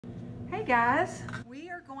Hey guys, we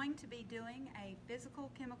are going to be doing a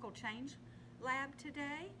physical chemical change lab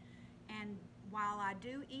today, and while I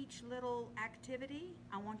do each little activity,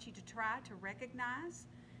 I want you to try to recognize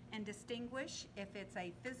and distinguish if it's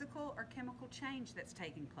a physical or chemical change that's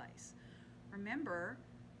taking place. Remember,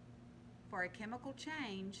 for a chemical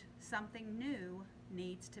change, something new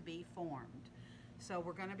needs to be formed. So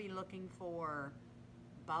we're going to be looking for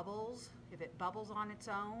bubbles, if it bubbles on its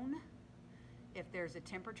own, if there's a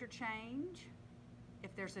temperature change,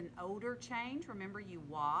 if there's an odor change. Remember, you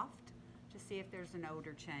waft to see if there's an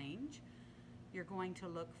odor change. You're going to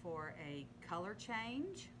look for a color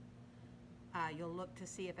change. You'll look to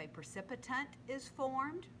see if a precipitant is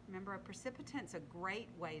formed. Remember, a precipitant's a great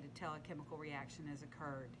way to tell a chemical reaction has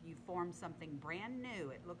occurred. You form something brand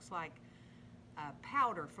new. It looks like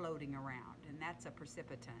powder floating around, and that's a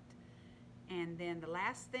precipitant. And then the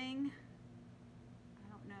last thing, I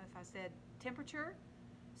don't know if I said temperature,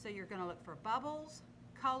 so you're going to look for bubbles,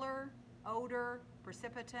 color, odor,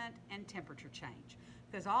 precipitant, and temperature change,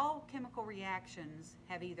 because all chemical reactions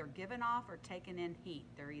have either given off or taken in heat.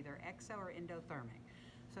 They're either exo or endothermic.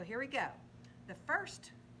 So here we go. The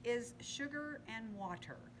first is sugar and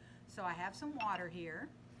water. So I have some water here,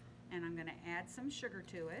 and I'm going to add some sugar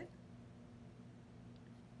to it.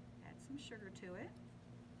 Add some sugar to it.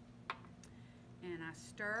 And I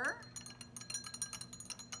stir.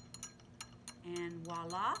 And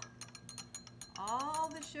voila, all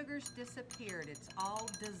the sugar's disappeared. It's all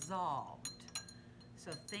dissolved.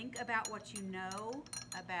 So think about what you know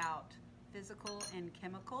about physical and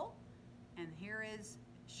chemical. And here is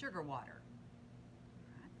sugar water.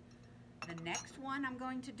 The next one I'm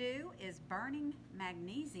going to do is burning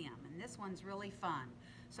magnesium. And this one's really fun.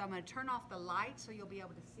 So I'm going to turn off the light so you'll be able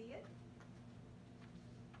to see it.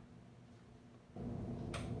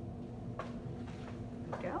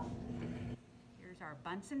 There we go. Our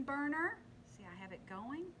Bunsen burner. See, I have it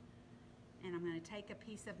going, and I'm going to take a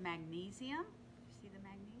piece of magnesium. See the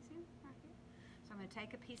magnesium right here? So I'm going to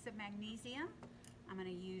take a piece of magnesium. I'm going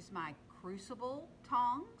to use my crucible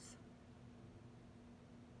tongs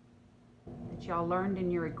that y'all learned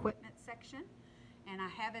in your equipment section, and I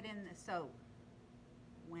have it in the, so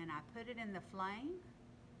when I put it in the flame,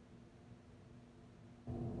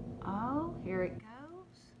 oh, here it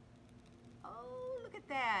goes. Oh, look at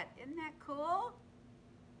that. Isn't that cool?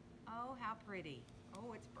 Oh, how pretty.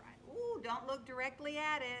 Oh, it's bright. Oh, don't look directly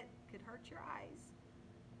at it. Could hurt your eyes.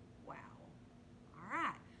 Wow. All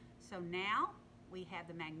right. So now we have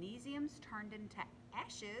the magnesiums turned into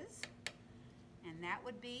ashes, and that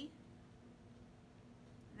would be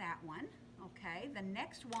that one. Okay. The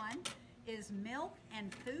next one is milk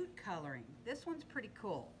and food coloring. This one's pretty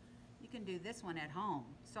cool. You can do this one at home.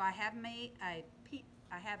 So I have a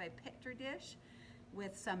Petri dish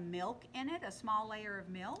with some milk in it, a small layer of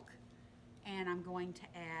milk, and I'm going to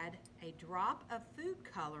add a drop of food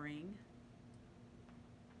coloring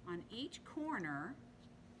on each corner.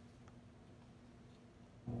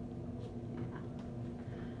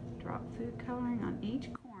 Drop food coloring on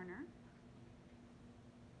each corner.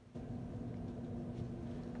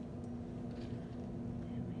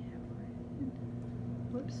 And we have red.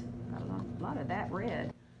 Whoops, got a lot of that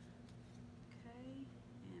red.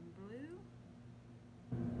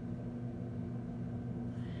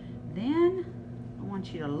 Then I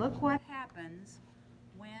want you to look what happens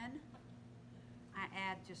when I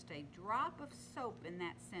add just a drop of soap in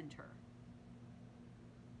that center.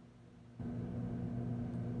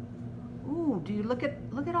 Ooh, do you look at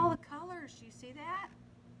all the colors? Do you see that?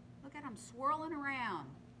 Look at them swirling around.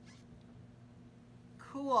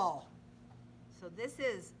 Cool. So this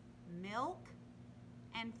is milk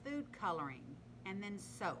and food coloring and then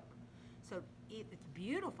soap. So it's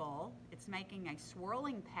beautiful. It's making a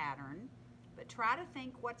swirling pattern, but try to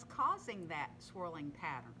think what's causing that swirling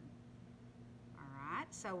pattern. All right,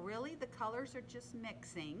 so really the colors are just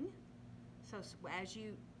mixing. So as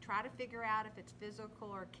you try to figure out if it's physical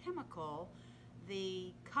or chemical,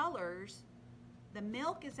 the colors, the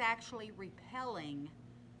milk is actually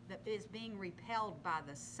is being repelled by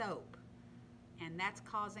the soap, and that's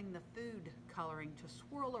causing the food coloring to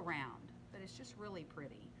swirl around, but it's just really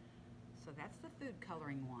pretty. So that's the food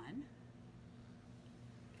coloring one.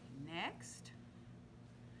 Next,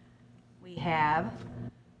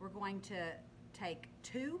 we're going to take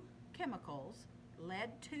two chemicals,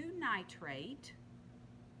 lead-2 nitrate,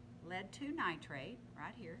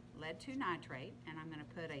 right here, lead-2 nitrate, and I'm going to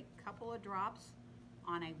put a couple of drops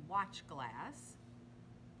on a watch glass.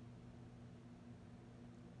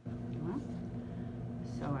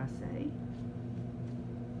 So I say,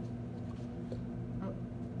 oh,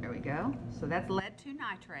 there we go. So that's lead-2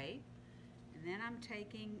 nitrate. And then I'm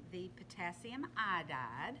taking the potassium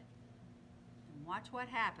iodide, and watch what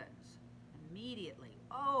happens immediately.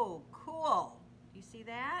 Oh, cool. You see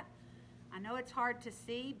that? I know it's hard to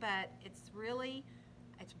see, but it's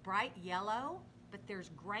bright yellow, but there's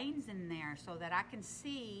grains in there so that I can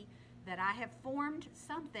see that I have formed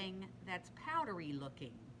something that's powdery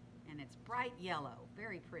looking, and it's bright yellow,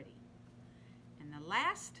 very pretty. And the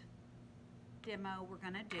last demo we're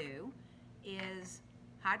going to do is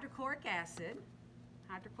hydrochloric acid,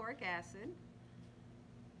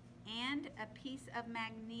 and a piece of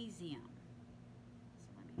magnesium.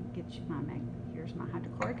 So let me get you here's my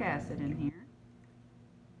hydrochloric acid in here.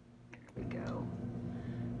 There we go.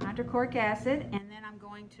 Hydrochloric acid, and then I'm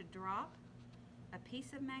going to drop a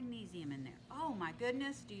piece of magnesium in there. Oh my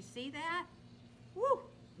goodness, do you see that? Woo!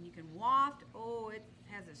 And you can waft. Oh, it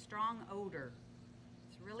has a strong odor.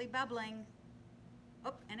 It's really bubbling.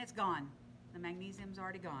 Oh, and it's gone. The magnesium's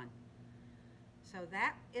already gone. So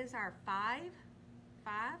that is our five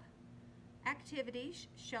activities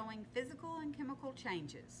showing physical and chemical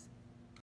changes.